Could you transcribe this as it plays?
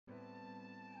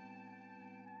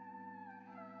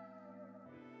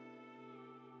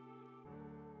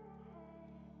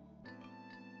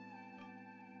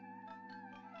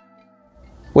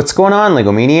What's going on,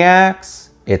 LEGO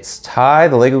Maniacs? It's Ty,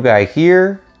 the LEGO guy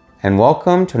here, and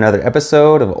welcome to another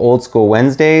episode of Old School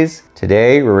Wednesdays.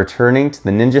 Today, we're returning to the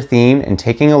ninja theme and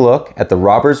taking a look at the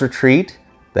Robber's Retreat.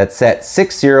 That's set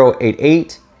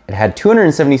 6088. It had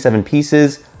 277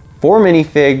 pieces, 4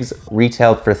 minifigs,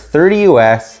 retailed for $30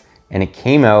 US, and it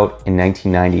came out in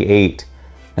 1998.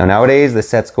 Now nowadays, the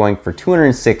set's going for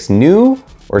 206 new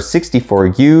or 64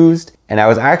 used, and I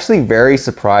was actually very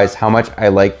surprised how much I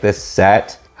like this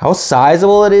set. How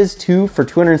sizable it is too for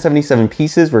 277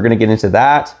 pieces. We're gonna get into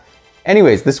that.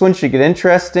 Anyways, this one should get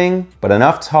interesting, but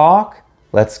enough talk.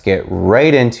 Let's get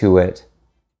right into it.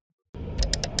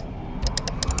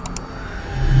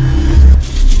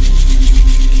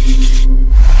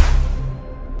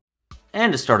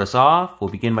 And to start us off,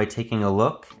 we'll begin by taking a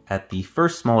look at the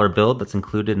first smaller build that's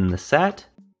included in the set.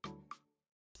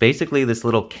 It's basically this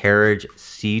little carriage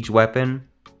siege weapon,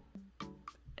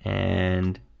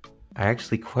 and I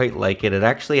actually quite like it. It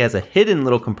actually has a hidden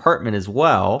little compartment as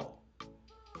well,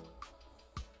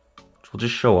 which we'll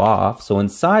just show off. So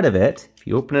inside of it, if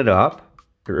you open it up,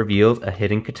 it reveals a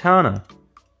hidden katana,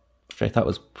 which I thought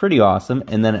was pretty awesome.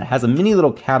 And then it has a mini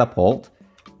little catapult.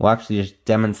 We'll actually just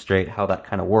demonstrate how that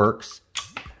kind of works.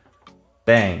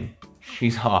 Bang,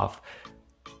 she's off.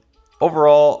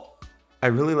 Overall, I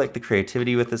really like the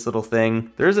creativity with this little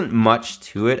thing. There isn't much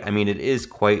to it. I mean, it is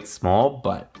quite small,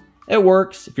 but it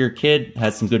works if your kid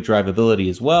has some good drivability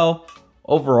as well.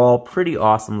 Overall, pretty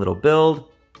awesome little build.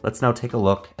 Let's now take a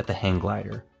look at the hang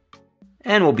glider.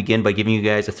 And we'll begin by giving you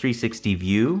guys a 360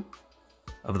 view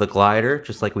of the glider,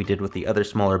 just like we did with the other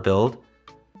smaller build.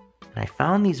 And I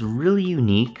found these really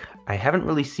unique. I haven't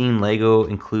really seen LEGO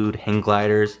include hang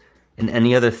gliders in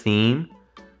any other theme.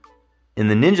 In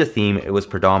the ninja theme, it was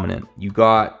predominant. You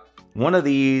got one of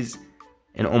these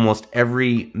in almost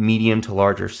every medium to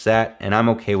larger set, and I'm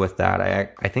okay with that.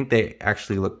 I think they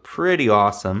actually look pretty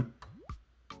awesome.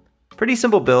 Pretty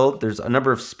simple build. There's a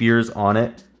number of spears on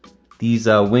it. These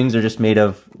wings are just made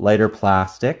of lighter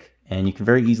plastic, and you can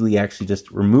very easily actually just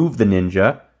remove the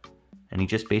ninja, and he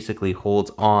just basically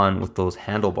holds on with those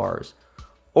handlebars.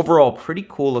 Overall, pretty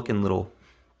cool looking little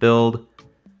build.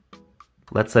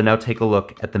 Let's now take a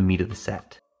look at the meat of the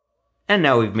set. And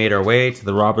now we've made our way to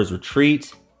the Robber's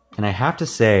Retreat. And I have to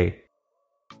say,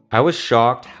 I was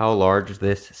shocked how large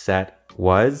this set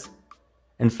was.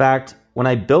 In fact, when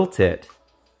I built it,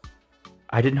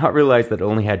 I did not realize that it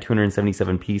only had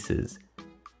 277 pieces.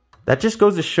 That just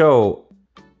goes to show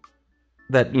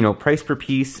that, you know, price per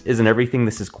piece isn't everything.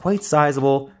 This is quite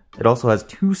sizable. It also has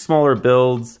 2 smaller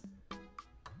builds,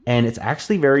 and it's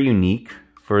actually very unique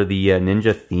for the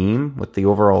ninja theme with the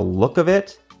overall look of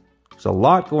it. There's a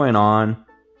lot going on.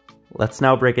 Let's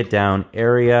now break it down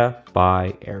area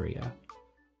by area.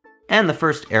 And the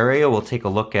first area we'll take a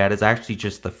look at is actually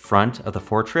just the front of the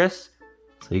fortress.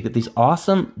 So you get these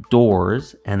awesome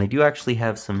doors, and they do actually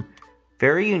have some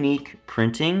very unique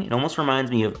printing. It almost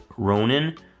reminds me of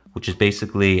Ronin, which is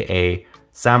basically a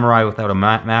samurai without a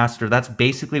master. That's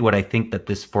basically what I think that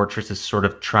this fortress is sort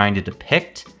of trying to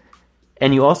depict.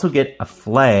 And you also get a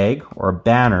flag or a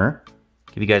banner.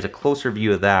 Give you guys a closer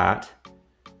view of that.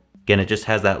 Again, it just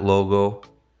has that logo.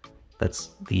 That's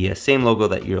the same logo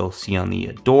that you'll see on the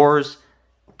doors.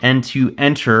 And to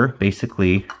enter,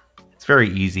 basically, it's very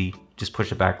easy. Just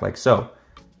push it back like so.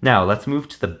 Now, let's move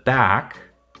to the back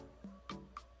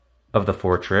of the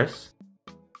fortress.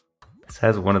 This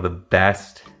has one of the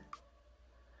best,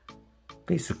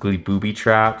 basically, booby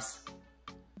traps.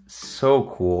 So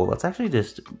cool. Let's actually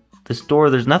just, this door,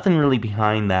 there's nothing really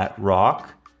behind that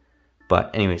rock.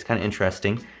 But anyways, kind of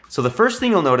interesting. So the first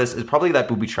thing you'll notice is probably that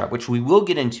booby trap, which we will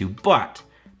get into. But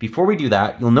before we do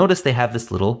that, you'll notice they have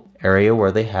this little area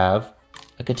where they have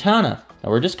a katana.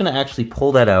 Now we're just gonna actually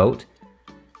pull that out.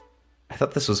 I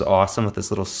thought this was awesome with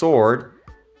this little sword,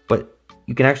 but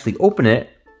you can actually open it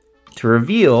to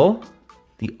reveal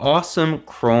the awesome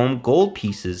chrome gold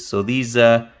pieces. So these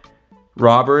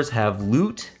robbers have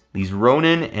loot, these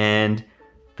Ronin, and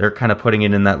they're kind of putting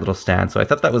it in that little stand. So I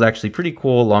thought that was actually pretty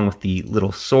cool, along with the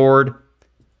little sword.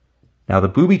 Now the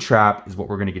booby trap is what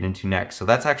we're gonna get into next. So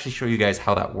let's actually show you guys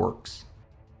how that works.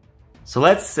 So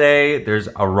let's say there's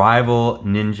a rival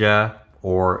ninja,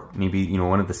 or maybe, you know,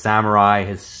 one of the samurai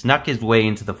has snuck his way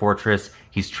into the fortress.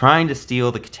 He's trying to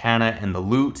steal the katana and the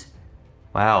loot.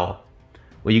 Wow.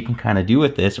 What you can kind of do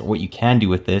with this, or what you can do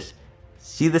with this,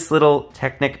 see this little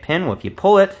Technic pin? Well, if you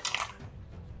pull it,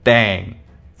 bang.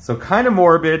 So kind of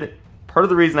morbid. Part of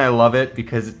the reason I love it,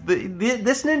 because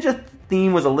this ninja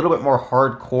theme was a little bit more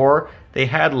hardcore. They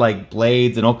had like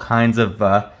blades and all kinds of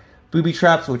booby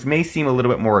traps, which may seem a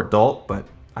little bit more adult, but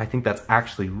I think that's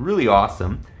actually really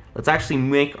awesome. let's actually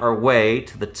make our way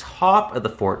to the top of the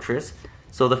fortress.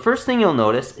 So the first thing you'll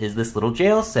notice is this little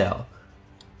jail cell.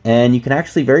 And you can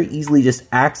actually very easily just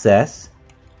access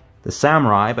the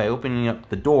samurai by opening up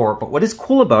the door. But what is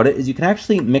cool about it is you can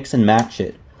actually mix and match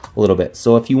it a little bit.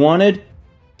 So if you wanted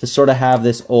to sort of have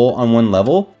this all on one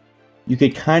level, you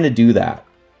could kind of do that.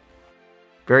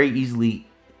 Very easily,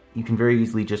 you can very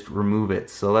easily just remove it.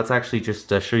 So let's actually just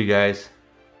show you guys.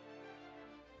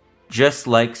 Just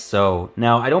like so.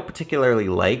 Now, I don't particularly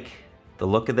like the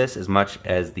look of this as much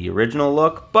as the original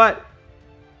look, but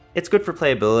it's good for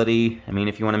playability. I mean,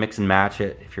 if you want to mix and match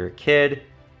it, if you're a kid.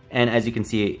 And as you can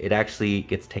see, it actually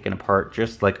gets taken apart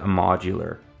just like a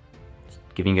modular. Just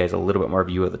giving you guys a little bit more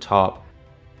view of the top.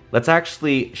 Let's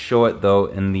actually show it though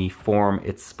in the form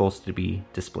it's supposed to be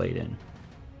displayed in.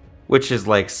 Which is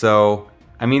like so.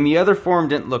 I mean, the other form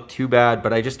didn't look too bad,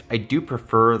 but I do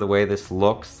prefer the way this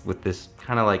looks with this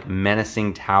kind of like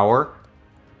menacing tower.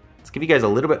 Let's give you guys a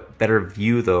little bit better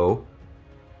view though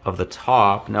of the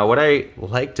top. Now what I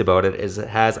liked about it is it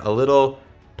has a little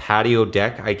patio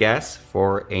deck, I guess,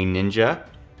 for a ninja.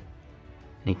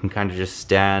 And you can kind of just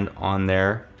stand on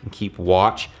there and keep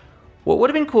watch. What would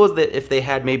have been cool is that if they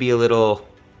had maybe a little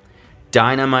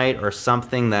dynamite or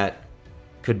something that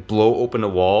could blow open a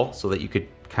wall so that you could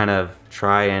kind of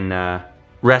try and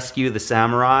rescue the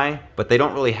samurai, but they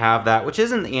don't really have that, which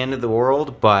isn't the end of the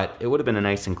world, but it would have been a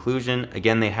nice inclusion.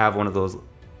 Again, they have one of those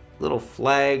little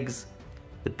flags,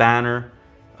 the banner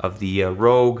of the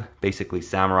rogue, basically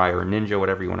samurai or ninja,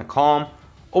 whatever you want to call them.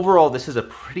 Overall, this is a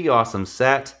pretty awesome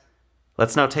set.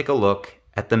 Let's now take a look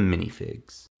at the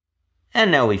minifigs. And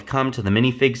now we've come to the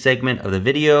minifig segment of the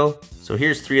video. So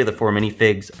here's 3 of the 4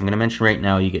 minifigs. I'm going to mention right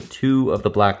now you get 2 of the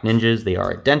black ninjas. They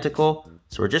are identical.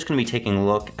 So we're just going to be taking a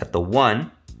look at the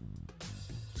one.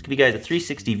 Let's give you guys a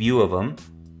 360 view of them.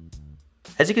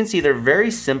 As you can see, they're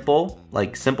very simple,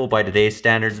 like simple by today's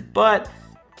standards, but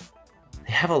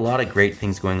they have a lot of great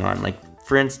things going on. Like,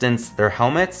 for instance, their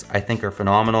helmets, I think, are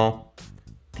phenomenal.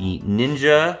 The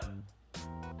ninja,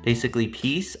 basically,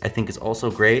 piece, I think is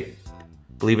also great.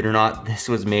 Believe it or not, this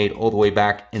was made all the way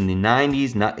back in the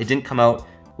 90s. It didn't come out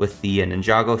with the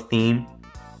Ninjago theme.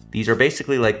 These are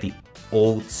basically like the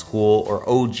old school or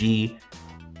OG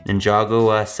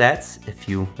Ninjago sets, if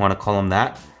you want to call them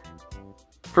that.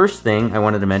 First thing I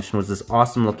wanted to mention was this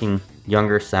awesome looking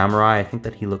younger samurai. I think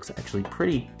that he looks actually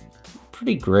pretty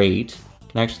great. You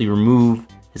can actually remove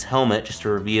his helmet just to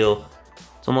reveal,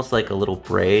 it's almost like a little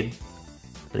braid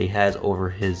that he has over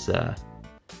his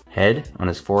head, on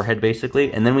his forehead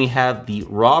basically. And then we have the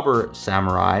robber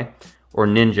samurai, or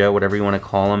ninja, whatever you want to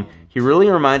call him. He really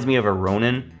reminds me of a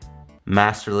Ronin,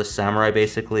 masterless samurai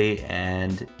basically,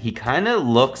 and he kind of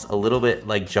looks a little bit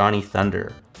like Johnny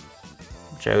Thunder,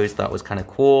 which I always thought was kind of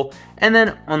cool. And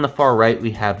then on the far right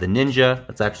we have the ninja.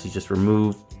 Let's actually just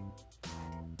remove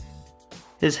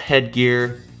his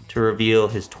headgear to reveal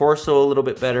his torso a little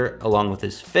bit better, along with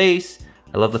his face.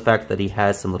 I love the fact that he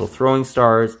has some little throwing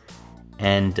stars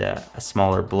and a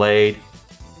smaller blade.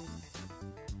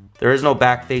 There is no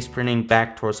back face printing,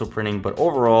 back torso printing, but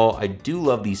overall, I do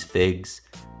love these figs.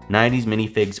 90s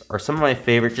minifigs are some of my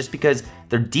favorite just because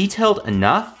they're detailed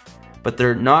enough, but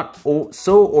they're not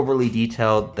so overly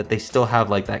detailed that they still have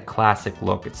like that classic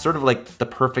look. It's sort of like the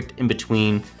perfect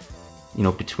in-between, you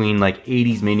know, between like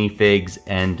 80s minifigs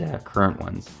and current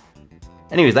ones.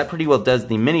 Anyways, that pretty well does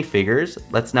the minifigures.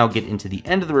 Let's now get into the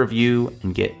end of the review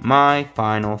and get my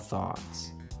final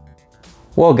thoughts.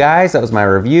 Well guys, that was my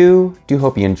review. Do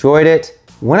hope you enjoyed it.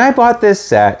 When I bought this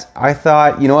set, I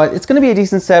thought, you know what, it's gonna be a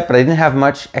decent set, but I didn't have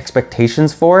much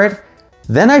expectations for it.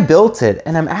 Then I built it,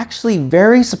 and I'm actually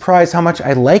very surprised how much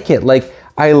I like it. Like,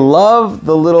 I love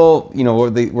the little, you know,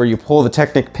 where you pull the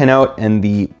Technic pin out and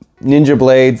the ninja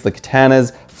blades, the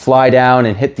katanas, fly down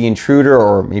and hit the intruder,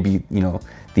 or maybe, you know,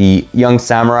 the young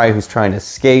samurai who's trying to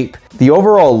escape. The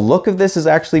overall look of this is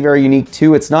actually very unique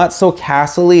too. It's not so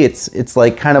castle-y, it's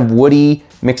like kind of woody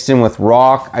mixed in with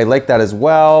rock. I like that as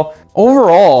well.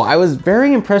 Overall, I was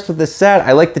very impressed with this set.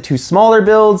 I like the 2 smaller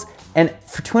builds, and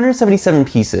for 277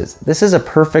 pieces, this is a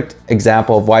perfect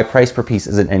example of why price per piece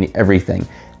isn't everything.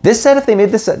 This set, if they made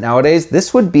this set nowadays,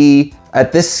 this would be,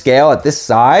 at this scale, at this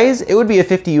size, it would be a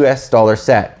 $50 US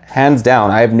set, hands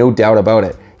down. I have no doubt about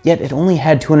it. Yet it only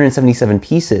had 277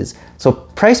 pieces. So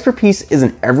price per piece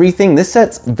isn't everything. This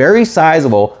set's very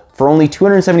sizable for only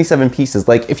 277 pieces.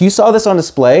 Like, if you saw this on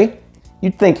display,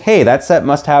 you'd think, hey, that set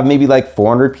must have maybe like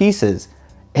 400 pieces.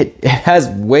 It has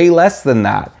way less than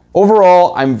that.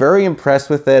 Overall, I'm very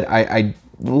impressed with it. I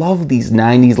love these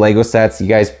 90s Lego sets. You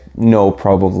guys know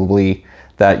probably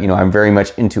that, you know, I'm very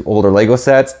much into older Lego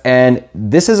sets, and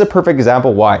this is a perfect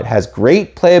example why. It has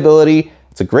great playability,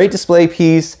 It's a great display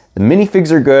piece. The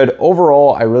minifigs are good.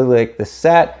 Overall, I really like this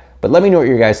set, but let me know what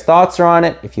your guys' thoughts are on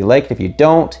it. If you like it, if you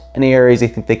don't, any areas you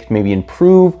think they could maybe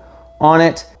improve on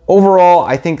it. Overall,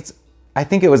 I think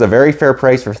it was a very fair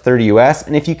price for 30 US,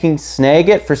 and if you can snag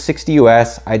it for 60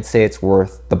 US, I'd say it's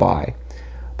worth the buy.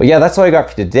 But yeah, that's all I got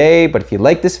for today. But if you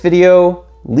like this video,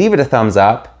 leave it a thumbs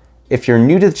up. If you're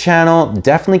new to the channel,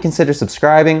 definitely consider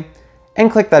subscribing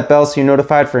and click that bell so you're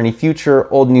notified for any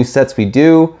future old new sets we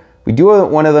do. We do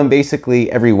one of them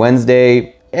basically every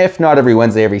Wednesday, if not every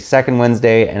Wednesday, every second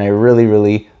Wednesday, and I really,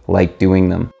 really like doing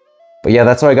them. But yeah,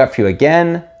 that's all I got for you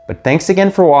again. But thanks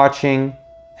again for watching,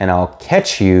 and I'll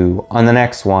catch you on the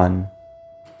next one.